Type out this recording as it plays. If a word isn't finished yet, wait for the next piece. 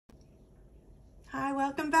Hi,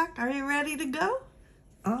 welcome back. Are you ready to go?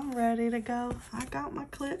 I'm ready to go. I got my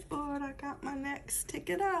clipboard. I got my next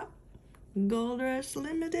ticket up. Gold Rush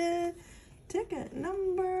Limited, ticket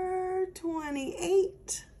number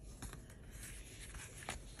 28.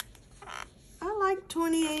 I like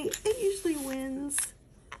 28. It usually wins.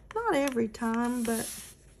 Not every time, but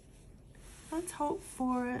let's hope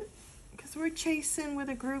for it. Because we're chasing with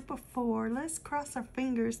a group of 4. Let's cross our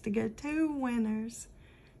fingers to get 2 winners.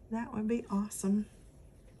 That would be awesome.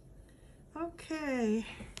 Okay.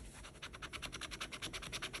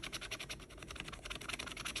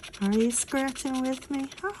 Are you scratching with me?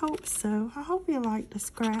 I hope so. I hope you like to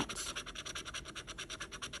scratch.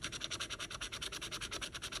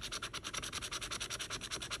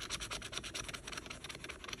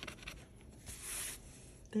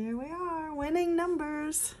 There we are, winning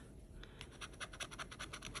numbers.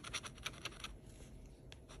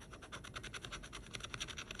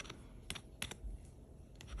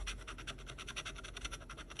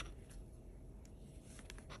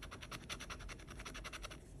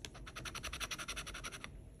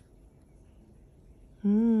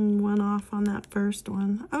 One off on that first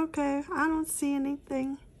one. Okay, I don't see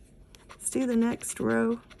anything. Let's do the next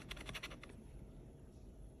row.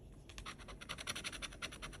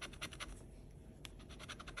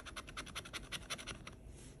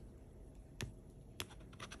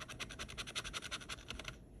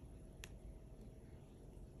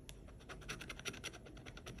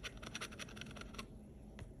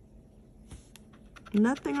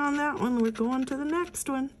 Nothing on that one. We're going to the next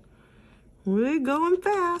one. We're going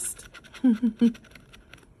fast.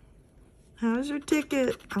 How's your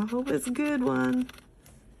ticket? I hope it's a good one.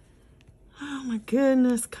 Oh my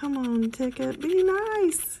goodness. Come on, ticket. Be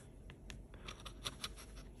nice.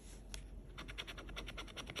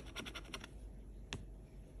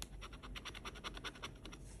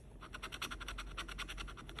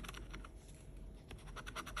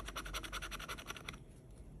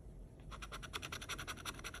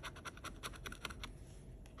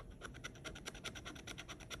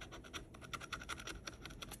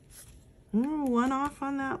 One off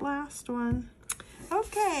on that last one.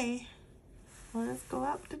 Okay, let's go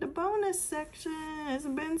up to the bonus section. It's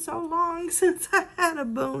been so long since I had a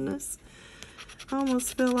bonus. I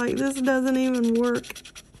almost feel like this doesn't even work.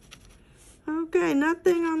 Okay,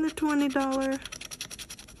 nothing on the $20.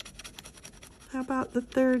 How about the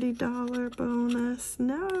 $30 bonus?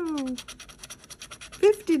 No.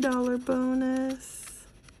 $50 bonus.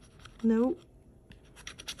 Nope.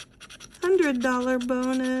 $100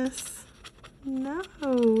 bonus. No.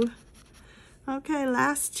 Okay,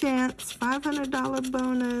 last chance. $500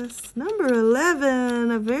 bonus. Number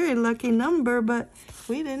 11. A very lucky number, but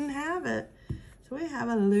we didn't have it. So we have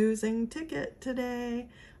a losing ticket today.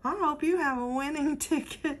 I hope you have a winning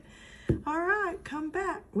ticket. All right, come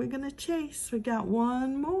back. We're going to chase. We got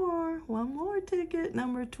one more ticket.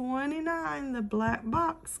 Number 29, the black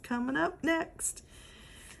box, coming up next.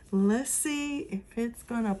 Let's see if it's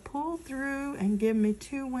going to pull through and give me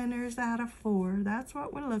 2 winners out of 4. That's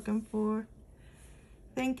what we're looking for.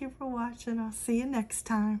 Thank you for watching. I'll see you next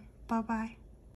time. Bye-bye.